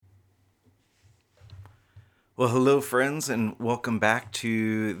Well, hello, friends, and welcome back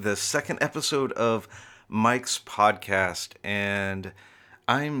to the second episode of Mike's podcast. And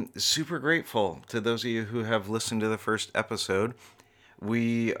I'm super grateful to those of you who have listened to the first episode.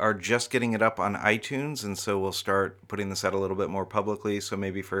 We are just getting it up on iTunes, and so we'll start putting this out a little bit more publicly. So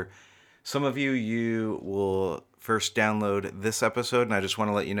maybe for some of you, you will first download this episode, and I just want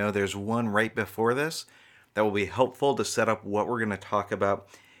to let you know there's one right before this that will be helpful to set up what we're going to talk about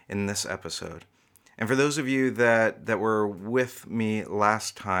in this episode. And for those of you that were with me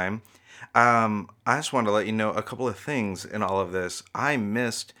last time, I just wanted to let you know a couple of things in all of this. I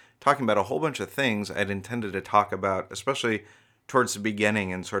missed talking about a whole bunch of things I'd intended to talk about, especially towards the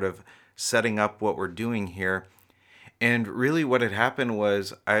beginning and sort of setting up what we're doing here. And really, what had happened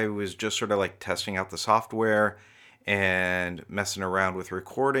was I was just sort of like testing out the software and messing around with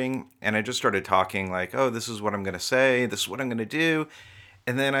recording. And I just started talking like, oh, this is what I'm going to say, this is what I'm going to do.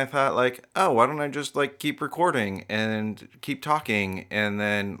 And then I thought like, oh, why don't I just like keep recording and keep talking? And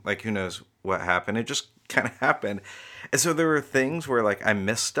then like, who knows what happened? It just kind of happened. And so there were things where like I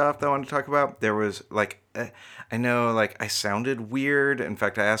missed stuff that I wanted to talk about. There was like, I know like I sounded weird. In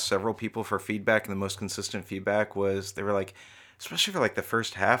fact, I asked several people for feedback, and the most consistent feedback was they were like, especially for like the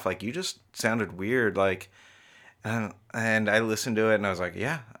first half, like you just sounded weird. Like, and I listened to it and I was like,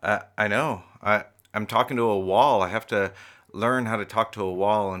 yeah, I know. I'm talking to a wall. I have to learn how to talk to a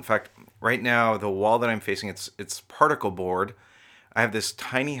wall. In fact, right now, the wall that I'm facing, it's particle board. I have this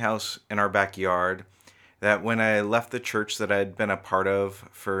tiny house in our backyard that when I left the church that I'd been a part of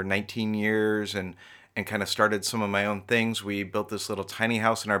for 19 years and kind of started some of my own things, we built this little tiny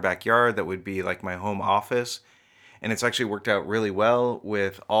house in our backyard that would be like my home office. And it's actually worked out really well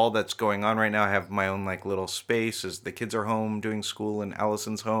with all that's going on right now. I have my own like little space as the kids are home doing school and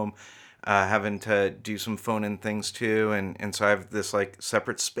Allison's home, having to do some phone in things too. And so I have this like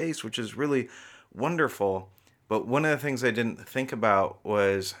separate space, which is really wonderful. But one of the things I didn't think about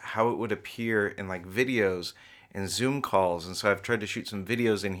was how it would appear in like videos and Zoom calls. And so I've tried to shoot some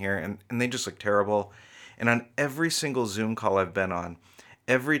videos in here and they just look terrible. And on every single Zoom call I've been on,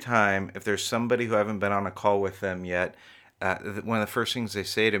 every time, if there's somebody who I haven't been on a call with them yet, one of the first things they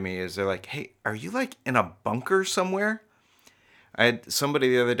say to me is they're like, "Hey, are you like in a bunker somewhere?" I had somebody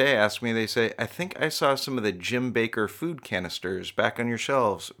the other day ask me, they say, "I think I saw some of the Jim Baker food canisters back on your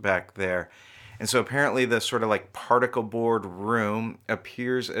shelves back there." And so apparently the sort of like particle board room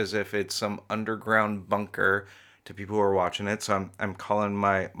appears as if it's some underground bunker to people who are watching it. So I'm calling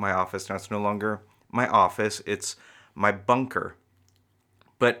my office now. It's no longer my office, it's my bunker.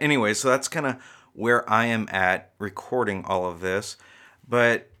 But anyway, so that's kind of where I am at recording all of this.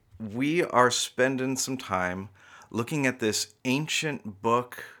 But we are spending some time looking at this ancient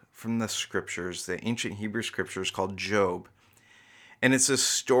book from the scriptures, the ancient Hebrew scriptures called Job. And it's a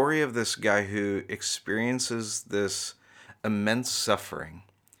story of this guy who experiences this immense suffering.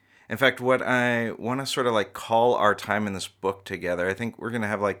 In fact, what I want to sort of like call our time in this book together, I think we're going to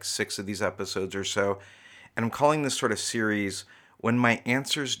have like 6 of these episodes or so. And I'm calling this sort of series When My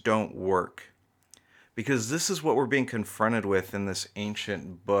Answers Don't Work. Because this is what we're being confronted with in this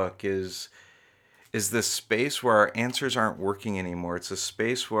ancient book is this space where our answers aren't working anymore. It's a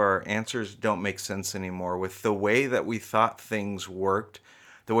space where our answers don't make sense anymore with the way that we thought things worked,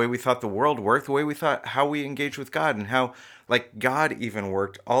 the way we thought the world worked, the way we thought how we engage with God and how like God even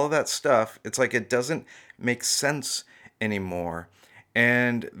worked. All of that stuff, it's like it doesn't make sense anymore.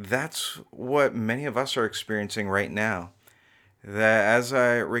 And that's what many of us are experiencing right now. That as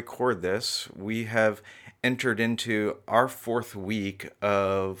I record this, we have entered into our 4th week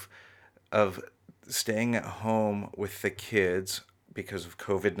of staying at home with the kids because of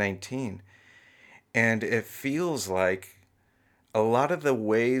COVID-19. And it feels like a lot of the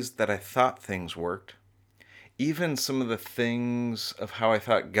ways that I thought things worked, even some of the things of how I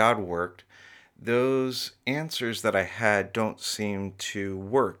thought God worked, those answers that I had don't seem to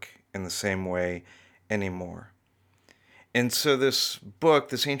work in the same way anymore. And so this book,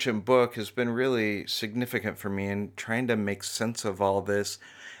 this ancient book, has been really significant for me in trying to make sense of all this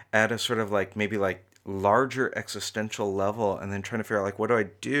at a sort of like maybe like larger existential level and then trying to figure out like what do I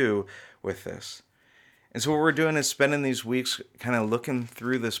do with this? And so what we're doing is spending these weeks kind of looking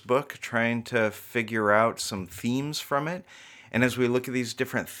through this book, trying to figure out some themes from it. And as we look at these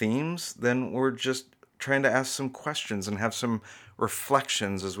different themes, then we're just trying to ask some questions and have some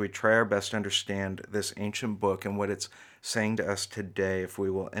reflections as we try our best to understand this ancient book and what it's saying to us today if we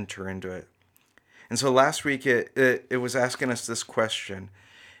will enter into it. And so last week it was asking us this question.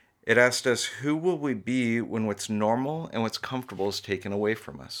 It asked us, who will we be when what's normal and what's comfortable is taken away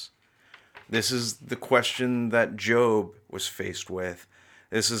from us? This is the question that Job was faced with,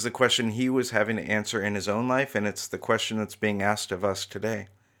 This is the question he was having to answer in his own life, and it's the question that's being asked of us today.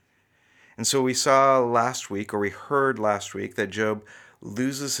 And so we saw last week, or we heard last week, that Job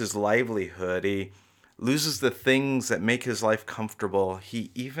loses his livelihood. He loses the things that make his life comfortable. He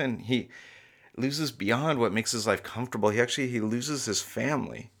loses beyond what makes his life comfortable. He loses his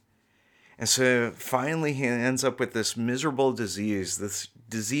family. And so finally he ends up with this miserable disease, this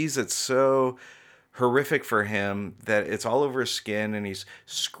disease that's so horrific for him that it's all over his skin, and he's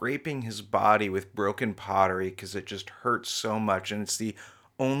scraping his body with broken pottery because it just hurts so much, and it's the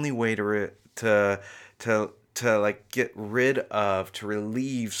only way to like get rid of, to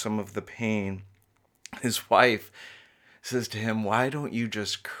relieve some of the pain. His wife says to him, "Why don't you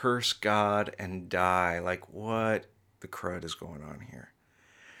just curse God and die? Like, what the crud is going on here?"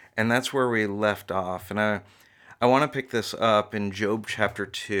 And that's where we left off. And I want to pick this up in Job chapter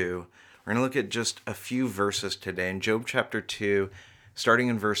 2. We're going to look at just a few verses today. In Job chapter 2, starting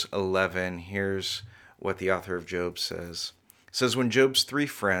in verse 11, here's what the author of Job says. It says, "When Job's three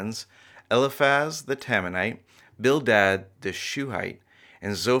friends, Eliphaz the Temanite, Bildad the Shuhite,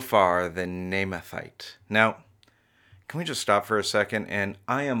 and Zophar the Naamathite." Now, can we just stop for a second? And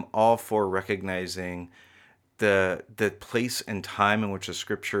I am all for recognizing the place and time in which the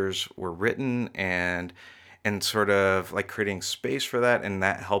scriptures were written, and sort of like creating space for that, and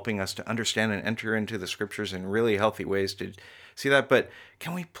that helping us to understand and enter into the scriptures in really healthy ways to see that. But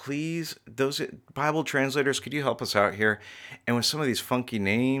can we please, those Bible translators, could you help us out here? And with some of these funky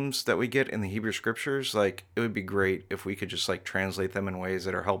names that we get in the Hebrew scriptures, like, it would be great if we could just like translate them in ways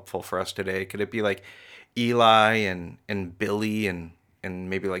that are helpful for us today. Could it be like Eli and Billy and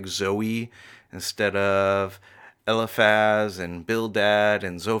maybe like Zoe instead of Eliphaz and Bildad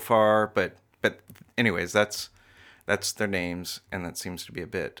and Zophar? But anyways, that's their names, and that seems to be a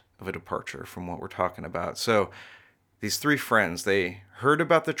bit of a departure from what we're talking about. So these three friends, they heard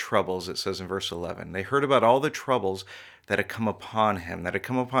about the troubles, it says in verse 11. They heard about all the troubles that had come upon him, that had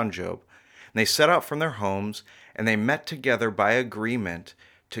come upon Job. And they set out from their homes, and they met together by agreement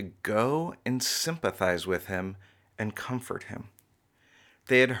to go and sympathize with him and comfort him.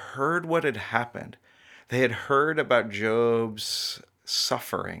 They had heard what had happened. They had heard about Job's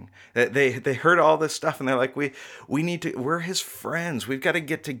suffering. They heard all this stuff, and they're like, we need to, we're his friends. We've got to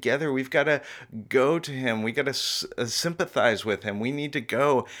get together. We've got to go to him. We got to sympathize with him. We need to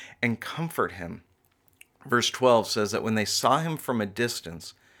go and comfort him. Verse 12 says that when they saw him from a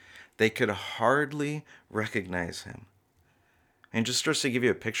distance, they could hardly recognize him. And just to give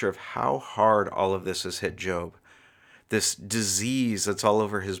you a picture of how hard all of this has hit Job, this disease that's all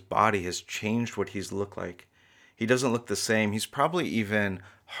over his body has changed what he's looked like. He doesn't look the same. He's probably even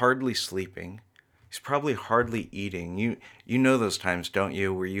hardly sleeping. He's probably hardly eating. You know those times, don't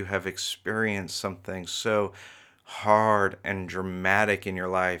you, where you have experienced something so hard and dramatic in your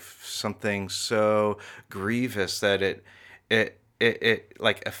life, something so grievous that it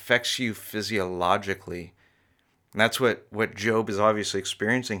like affects you physiologically. And that's what Job is obviously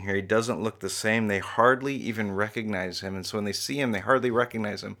experiencing here. He doesn't look the same. They hardly even recognize him. And so when they see him, they hardly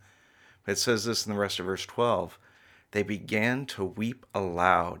recognize him. But it says this in the rest of verse 12. They began to weep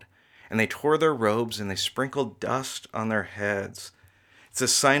aloud, and they tore their robes, and they sprinkled dust on their heads. It's a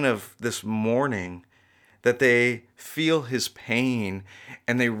sign of this mourning, that they feel his pain,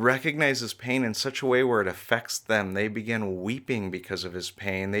 and they recognize his pain in such a way where it affects them. They begin weeping because of his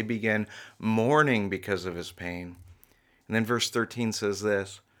pain. They begin mourning because of his pain. And then verse 13 says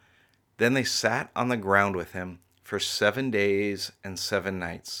this, "Then they sat on the ground with him for 7 days and 7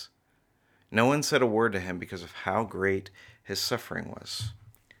 nights. No one said a word to him because of how great his suffering was."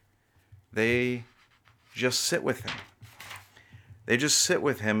 They just sit with him. They just sit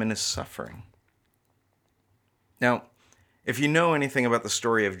with him in his suffering. Now, if you know anything about the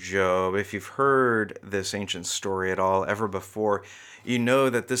story of Job, if you've heard this ancient story at all ever before, you know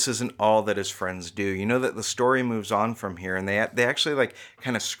that this isn't all that his friends do. You know that the story moves on from here, and they actually like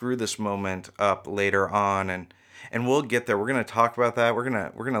kind of screw this moment up later on, and we'll get there. We're going to talk about that. We're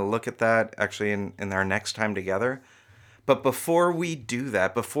going to look at that actually in our next time together. But before we do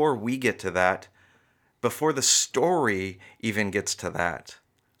that, before we get to that, before the story even gets to that,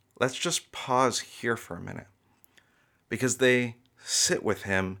 let's just pause here for a minute. Because they sit with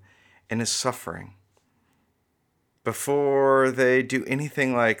him in his suffering. Before they do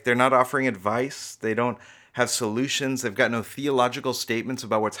anything, like, they're not offering advice, they don't have solutions, they've got no theological statements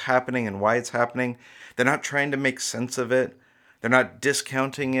about what's happening and why it's happening. They're not trying to make sense of it. They're not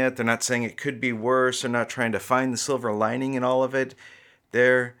discounting it. They're not saying it could be worse. They're not trying to find the silver lining in all of it.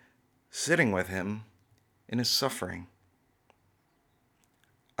 They're sitting with him in his suffering.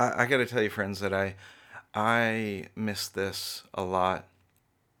 I got to tell you, friends, that I miss this a lot.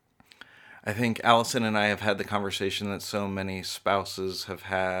 I think Allison and I have had the conversation that so many spouses have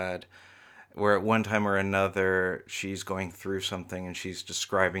had, where at one time or another she's going through something and she's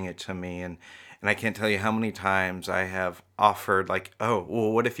describing it to me, and I can't tell you how many times I have offered, like, oh,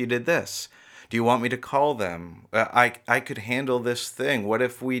 well, what if you did this? Do you want me to call them? I could handle this thing. What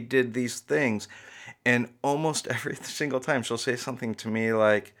if we did these things? And almost every single time she'll say something to me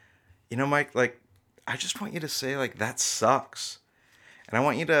like, Mike, like, I just want you to say, like, that sucks. And I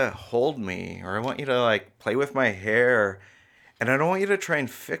want you to hold me, or I want you to, like, play with my hair. And I don't want you to try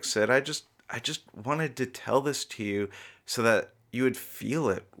and fix it. I just wanted to tell this to you so that you would feel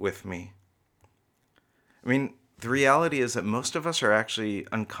it with me. I mean, the reality is that most of us are actually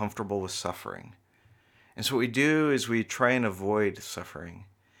uncomfortable with suffering. And so what we do is we try and avoid suffering.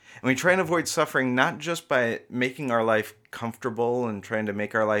 And we try and avoid suffering not just by making our life comfortable and trying to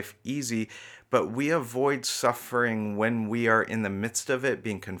make our life easy, but we avoid suffering when we are in the midst of it,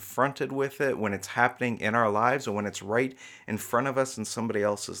 being confronted with it, when it's happening in our lives, or when it's right in front of us in somebody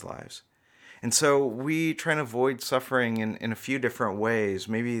else's lives. And so we try and avoid suffering in a few different ways.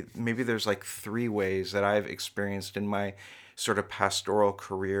 Maybe there's like three ways that I've experienced in my sort of pastoral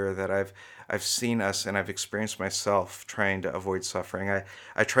career that I've seen us and I've experienced myself trying to avoid suffering.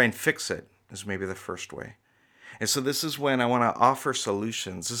 I try and fix it is maybe the first way. And so this is when I want to offer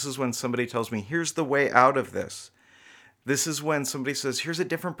solutions. This is when somebody tells me, here's the way out of this. This is when somebody says, here's a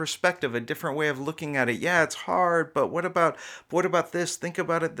different perspective, a different way of looking at it. Yeah, it's hard, but what about this? Think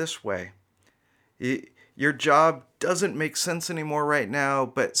about it this way. Your job doesn't make sense anymore right now,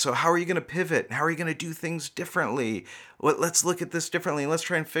 but so how are you going to pivot? How are you going to do things differently? Let's look at this differently. Let's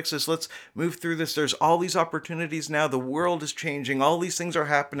try and fix this. Let's move through this. There's all these opportunities now. The world is changing. All these things are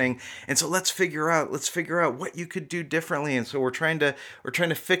happening. And so let's figure out what you could do differently. And so we're trying to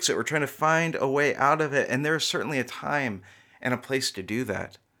fix it. We're trying to find a way out of it. And there's certainly a time and a place to do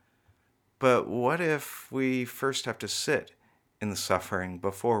that. But what if we first have to sit in the suffering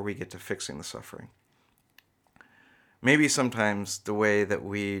before we get to fixing the suffering? Maybe sometimes the way that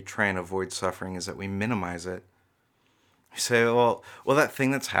we try and avoid suffering is that we minimize it. We say, well, that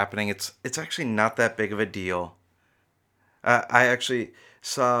thing that's happening, it's actually not that big of a deal. I actually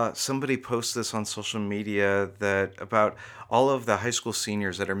saw somebody post this on social media that about all of the high school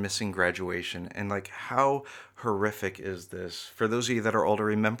seniors that are missing graduation, and like how horrific is this? For those of you that are older,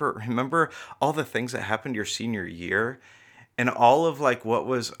 remember all the things that happened your senior year, and all of like what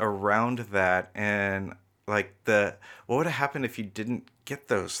was around that, and like the what would have happened if you didn't get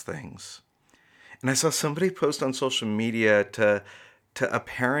those things. And I saw somebody post on social media to a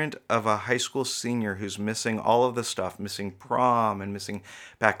parent of a high school senior who's missing all of the stuff, missing prom and missing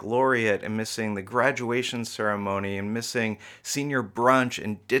baccalaureate and missing the graduation ceremony and missing senior brunch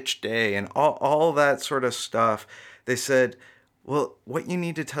and ditch day and all that sort of stuff. They said, well, what you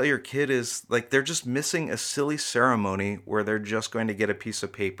need to tell your kid is like they're just missing a silly ceremony where they're just going to get a piece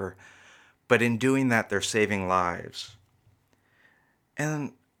of paper. But in doing that, they're saving lives.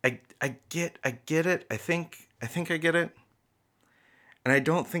 And I get it. I think I get it. And I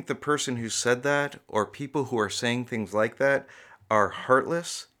don't think the person who said that or people who are saying things like that are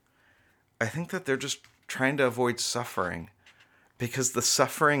heartless. I think that they're just trying to avoid suffering because the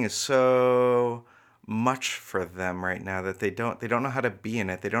suffering is so much for them right now that they don't know how to be in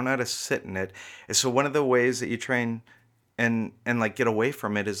it. They don't know how to sit in it. And so one of the ways that you try and like get away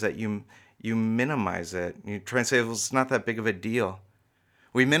from it is that you minimize it. You try and say, well, it's not that big of a deal.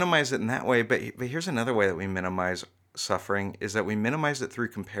 We minimize it in that way, but here's another way that we minimize suffering is that we minimize it through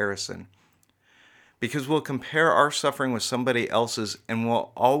comparison. Because we'll compare our suffering with somebody else's and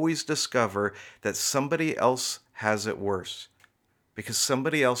we'll always discover that somebody else has it worse. Because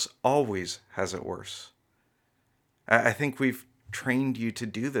somebody else always has it worse. I think we've trained you to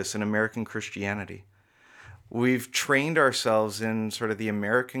do this in American Christianity. We've trained ourselves in sort of the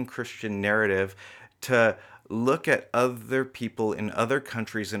American Christian narrative to look at other people in other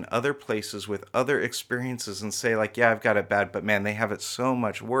countries in other places with other experiences and say like, yeah, I've got it bad, but man, they have it so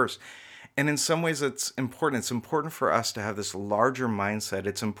much worse. And in some ways it's important. It's important for us to have this larger mindset.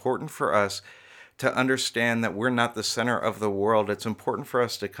 It's important for us to understand that we're not the center of the world. It's important for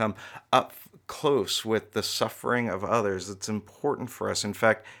us to come up close with the suffering of others. It's important for us. In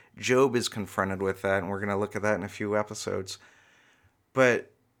fact, Job is confronted with that, and we're going to look at that in a few episodes.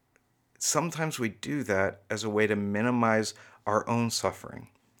 But sometimes we do that as a way to minimize our own suffering.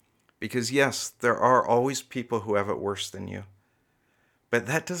 Because yes, there are always people who have it worse than you. But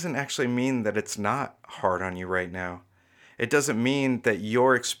that doesn't actually mean that it's not hard on you right now. It doesn't mean that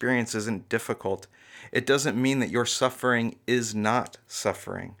your experience isn't difficult. It doesn't mean that your suffering is not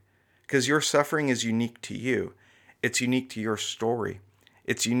suffering. Because your suffering is unique to you. It's unique to your story.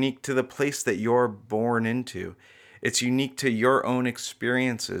 It's unique to the place that you're born into. It's unique to your own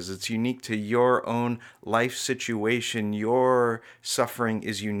experiences. It's unique to your own life situation. Your suffering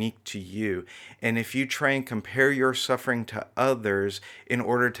is unique to you. And if you try and compare your suffering to others in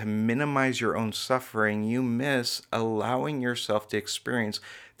order to minimize your own suffering, you miss allowing yourself to experience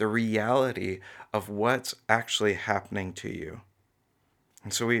the reality of what's actually happening to you.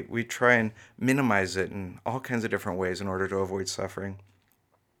 And so we try and minimize it in all kinds of different ways in order to avoid suffering.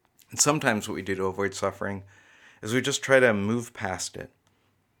 And sometimes what we do to avoid suffering is we just try to move past it.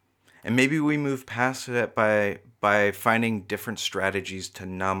 And maybe we move past it by finding different strategies to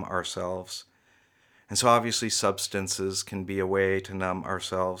numb ourselves. And so obviously substances can be a way to numb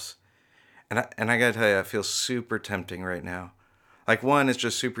ourselves. And I gotta tell you, it feels super tempting right now. Like, one, it's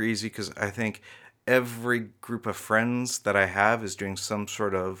just super easy because I think every group of friends that I have is doing some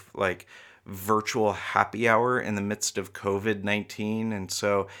sort of like virtual happy hour in the midst of COVID-19. And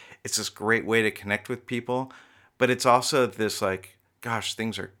so it's this great way to connect with people. But it's also this like, gosh,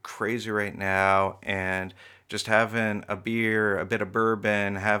 things are crazy right now. And just having a beer, a bit of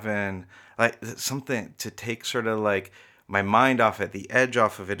bourbon, having like something to take sort of like my mind off it, the edge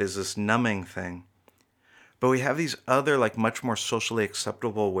off of it is this numbing thing. But we have these other, like, much more socially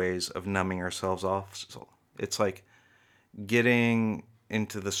acceptable ways of numbing ourselves off. So it's like getting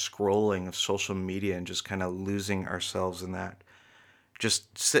into the scrolling of social media and just kind of losing ourselves in that.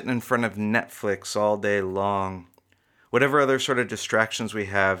 Just sitting in front of Netflix all day long. Whatever other sort of distractions we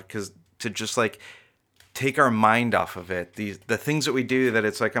have, because to just like take our mind off of it. The things that we do that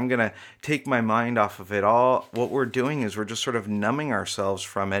it's like I'm gonna take my mind off of it. All what we're doing is we're just sort of numbing ourselves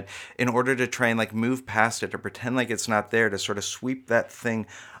from it in order to try and like move past it or pretend like it's not there, to sort of sweep that thing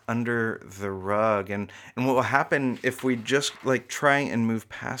under the rug. And what will happen if we just like try and move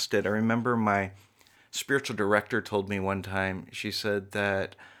past it? I remember my spiritual director told me one time, she said,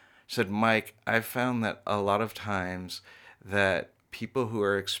 Mike, I've found that a lot of times that people who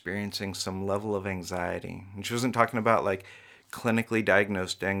are experiencing some level of anxiety, and she wasn't talking about like clinically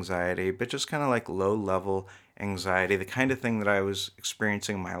diagnosed anxiety, but just kind of like low level anxiety, the kind of thing that I was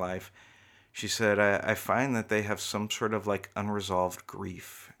experiencing in my life. She said, I find that they have some sort of like unresolved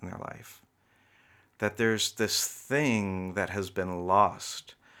grief in their life, that there's this thing that has been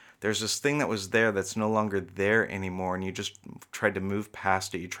lost. There's this thing that was there that's no longer there anymore, and you just tried to move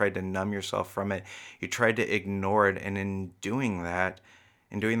past it. You tried to numb yourself from it. You tried to ignore it, and in doing that,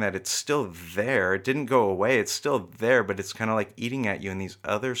 it's still there. It didn't go away. It's still there, but it's kind of like eating at you in these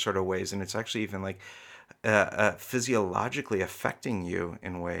other sort of ways, and it's actually even like physiologically affecting you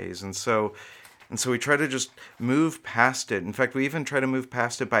in ways. And so we try to just move past it. In fact, we even try to move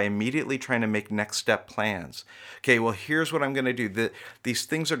past it by immediately trying to make next step plans. Okay, well, here's what I'm going to do. These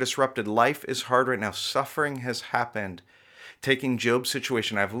things are disrupted. Life is hard right now. Suffering has happened. Taking Job's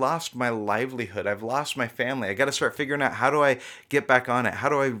situation, I've lost my livelihood. I've lost my family. I got to start figuring out, how do I get back on it? How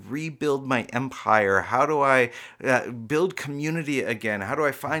do I rebuild my empire? How do I build community again? How do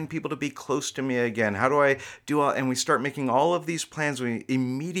I find people to be close to me again? How do I do all? And we start making all of these plans. We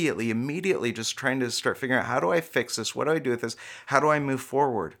immediately just trying to start figuring out, how do I fix this? What do I do with this? How do I move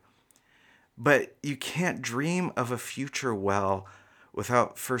forward? But you can't dream of a future well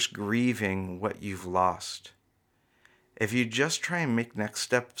without first grieving what you've lost. If you just try and make next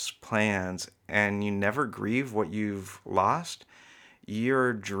steps plans and you never grieve what you've lost,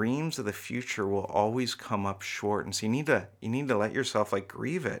 your dreams of the future will always come up short. And so you need to let yourself like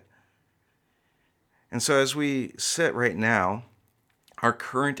grieve it. And so as we sit right now, our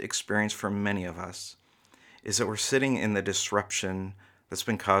current experience for many of us is that we're sitting in the disruption that's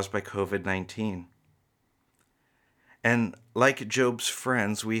been caused by COVID-19. And like Job's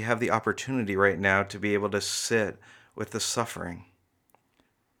friends, we have the opportunity right now to be able to sit with the suffering.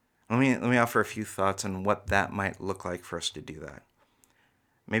 Let me offer a few thoughts on what that might look like for us to do that.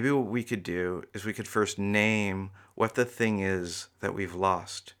 Maybe what we could do is we could first name what the thing is that we've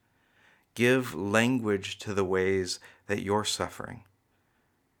lost. Give language to the ways that you're suffering.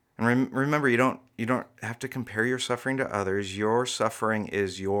 And remember, you don't have to compare your suffering to others. Your suffering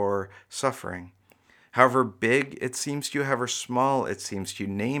is your suffering. However big it seems to you, however small it seems to you,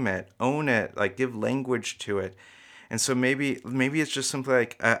 name it, own it, like give language to it. And so maybe it's just simply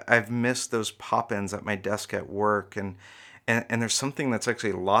like, I've missed those pop-ins at my desk at work, and there's something that's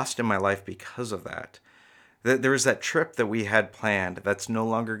actually lost in my life because of that. There was that trip that we had planned that's no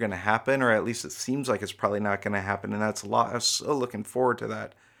longer going to happen, or at least it seems like it's probably not going to happen, and that's a lot. I was so looking forward to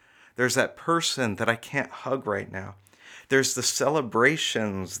that. There's that person that I can't hug right now. There's the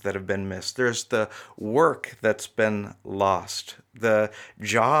celebrations that have been missed. There's the work that's been lost, the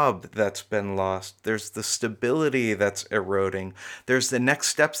job that's been lost. There's the stability that's eroding. There's the next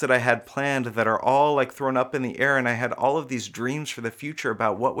steps that I had planned that are all like thrown up in the air. And I had all of these dreams for the future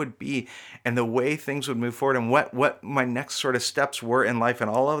about what would be and the way things would move forward and what my next sort of steps were in life. And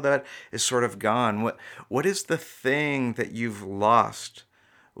all of that is sort of gone. What is the thing that you've lost?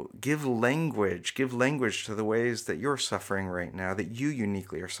 Give language to the ways that you're suffering right now, that you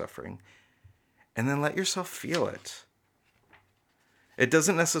uniquely are suffering, and then let yourself feel it. It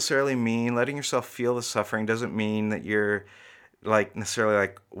doesn't necessarily mean letting yourself feel the suffering doesn't mean that you're like necessarily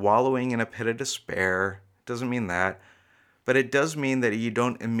like wallowing in a pit of despair. It doesn't mean that. But it does mean that you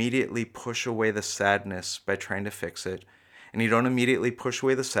don't immediately push away the sadness by trying to fix it. And you don't immediately push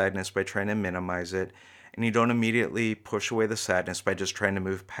away the sadness by trying to minimize it. And you don't immediately push away the sadness by just trying to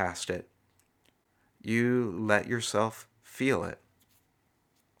move past it. You let yourself feel it.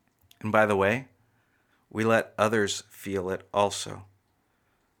 And by the way, we let others feel it also.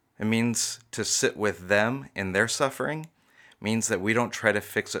 It means to sit with them in their suffering. It means that we don't try to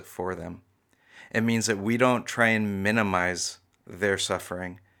fix it for them. It means that we don't try and minimize their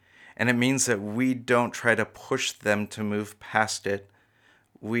suffering. And it means that we don't try to push them to move past it.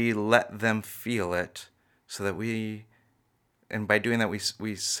 We let them feel it so that and by doing that,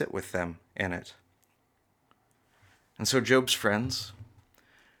 we sit with them in it. And so Job's friends,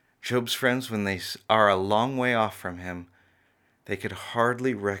 when they are a long way off from him, they could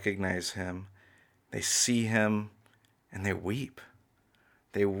hardly recognize him. They see him and they weep.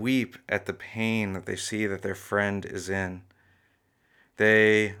 They weep at the pain that they see that their friend is in.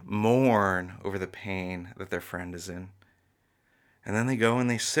 They mourn over the pain that their friend is in. And then they go and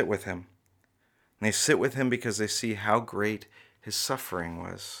they sit with him. And they sit with him because they see how great his suffering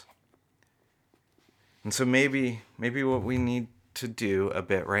was. And so maybe what we need to do a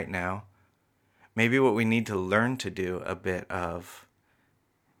bit right now, maybe what we need to learn to do a bit of,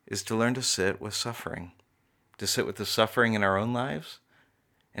 is to learn to sit with suffering. To sit with the suffering in our own lives,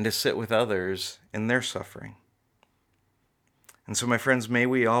 and to sit with others in their suffering. And so, my friends, may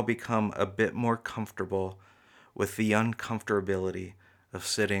we all become a bit more comfortable with the uncomfortability of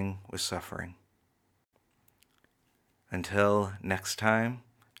sitting with suffering. Until next time,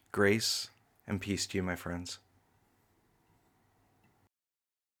 grace and peace to you, my friends.